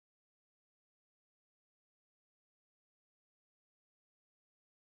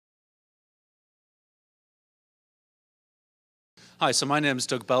Hi, so my name is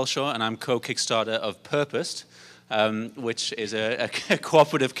Doug Belshaw, and I'm co-Kickstarter of Purpos, which is a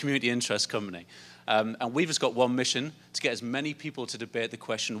cooperative community interest company. And we've just got one mission: to get as many people to debate the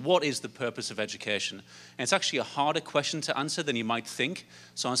question, what is the purpose of education? And it's actually a harder question to answer than you might think,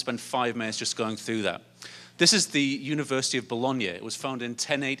 so I'll spend 5 minutes just going through that. This is the University of Bologna. It was founded in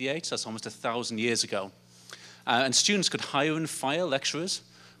 1088, so that's almost 1,000 years ago. And students could hire and fire lecturers.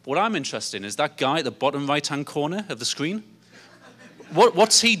 What I'm interested in is that guy at the bottom right-hand corner of the screen.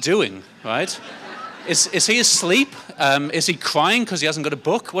 What's he doing, right? Is he asleep? Is he crying because he hasn't got a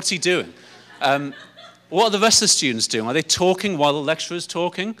book? What's he doing? What are the rest of the students doing? Are they talking while the lecturer's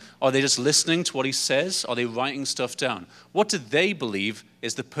talking? Are they just listening to what he says? Are they writing stuff down? What do they believe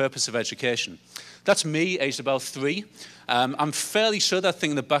is the purpose of education? That's me, aged about 3. I'm fairly sure that thing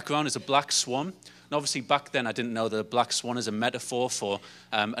in the background is a black swan. And obviously back then I didn't know that a black swan is a metaphor for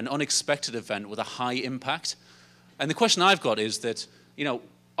an unexpected event with a high impact. And the question I've got is that,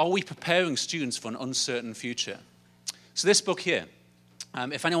 are we preparing students for an uncertain future? So this book here,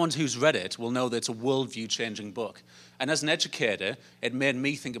 if anyone who's read it will know that it's a worldview-changing book. And as an educator, it made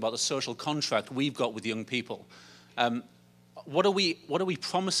me think about the social contract we've got with young people. What are we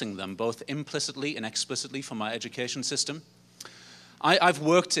promising them, both implicitly and explicitly, from our education system? I've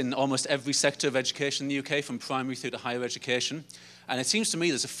worked in almost every sector of education in the UK, from primary through to higher education. And it seems to me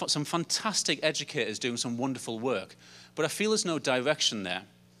there's some fantastic educators doing some wonderful work. But I feel there's no direction there.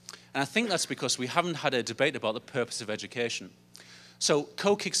 And I think that's because we haven't had a debate about the purpose of education. So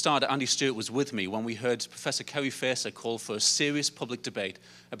co-Kickstarter Andy Stewart was with me when we heard Professor Kerry Facer call for a serious public debate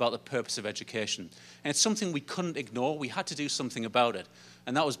about the purpose of education. And it's something we couldn't ignore. We had to do something about it.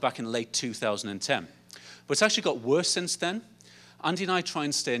 And that was back in late 2010. But it's actually got worse since then. Andy and I try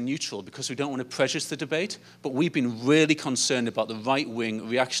and stay neutral because we don't want to prejudice the debate, but we've been really concerned about the right-wing,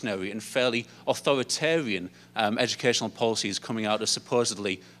 reactionary, and fairly authoritarian educational policies coming out of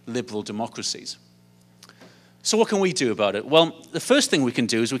supposedly liberal democracies. So what can we do about it? Well, the first thing we can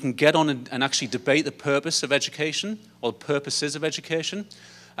do is we can get on and actually debate the purpose of education, or purposes of education.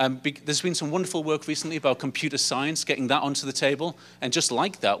 There's been some wonderful work recently about computer science, getting that onto the table, and just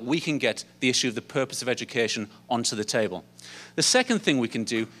like that, we can get the issue of the purpose of education onto the table. The second thing we can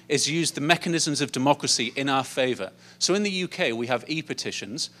do is use the mechanisms of democracy in our favor. So in the UK, we have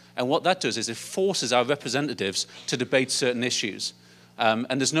e-petitions, and what that does is it forces our representatives to debate certain issues.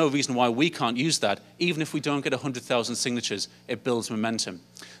 And there's no reason why we can't use that. Even if we don't get 100,000 signatures, it builds momentum.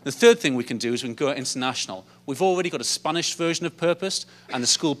 The third thing we can do is we can go international. We've already got a Spanish version of Purpose, and the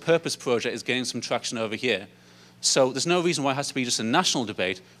School Purpose project is gaining some traction over here. So there's no reason why it has to be just a national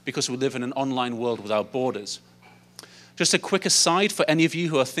debate, because we live in an online world without borders. Just a quick aside for any of you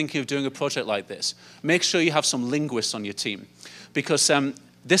who are thinking of doing a project like this, make sure you have some linguists on your team, because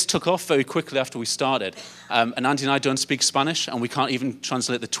this took off very quickly after we started, and Andy and I don't speak Spanish, and we can't even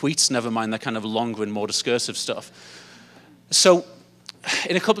translate the tweets, never mind the kind of longer and more discursive stuff. So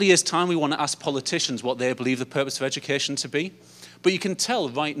in a couple of years' time, we want to ask politicians what they believe the purpose of education to be. But you can tell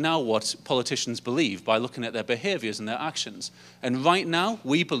right now what politicians believe by looking at their behaviors and their actions. And right now,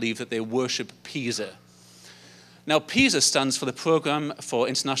 we believe that they worship PISA. Now, PISA stands for the Program for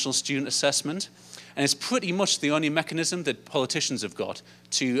International Student Assessment, and it's pretty much the only mechanism that politicians have got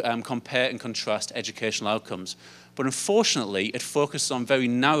to compare and contrast educational outcomes. But unfortunately, it focuses on very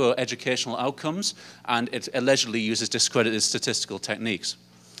narrow educational outcomes, and it allegedly uses discredited statistical techniques.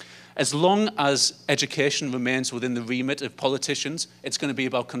 As long as education remains within the remit of politicians, it's going to be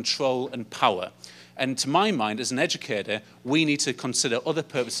about control and power. And to my mind, as an educator, we need to consider other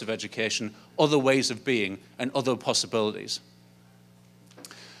purposes of education, other ways of being, and other possibilities.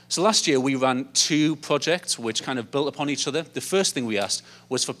 So last year, we ran 2 projects which kind of built upon each other. The first thing we asked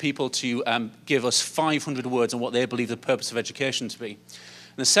was for people to give us 500 words on what they believe the purpose of education to be.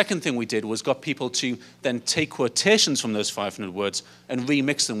 And the second thing we did was got people to then take quotations from those 500 words and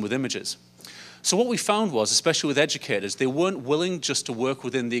remix them with images. So what we found was, especially with educators, they weren't willing just to work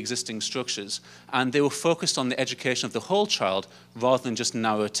within the existing structures, and they were focused on the education of the whole child rather than just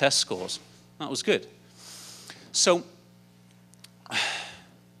narrow test scores. That was good. So,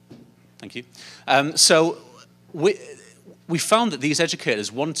 thank you. So we found that these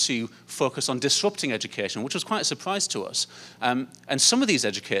educators want to focus on disrupting education, which was quite a surprise to us. And some of these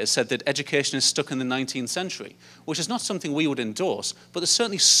educators said that education is stuck in the 19th century, which is not something we would endorse, but there's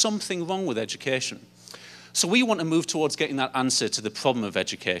certainly something wrong with education. So we want to move towards getting that answer to the problem of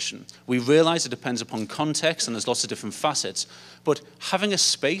education. We realize it depends upon context and there's lots of different facets, but having a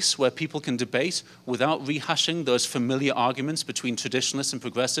space where people can debate without rehashing those familiar arguments between traditionalists and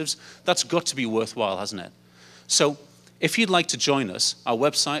progressives, that's got to be worthwhile, hasn't it? So If you'd like to join us, our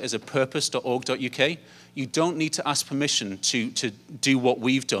website is at purpos.org.uk. You don't need to ask permission to do what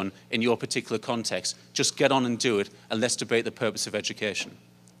we've done in your particular context. Just get on and do it, and let's debate the purpose of education.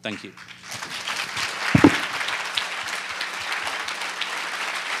 Thank you.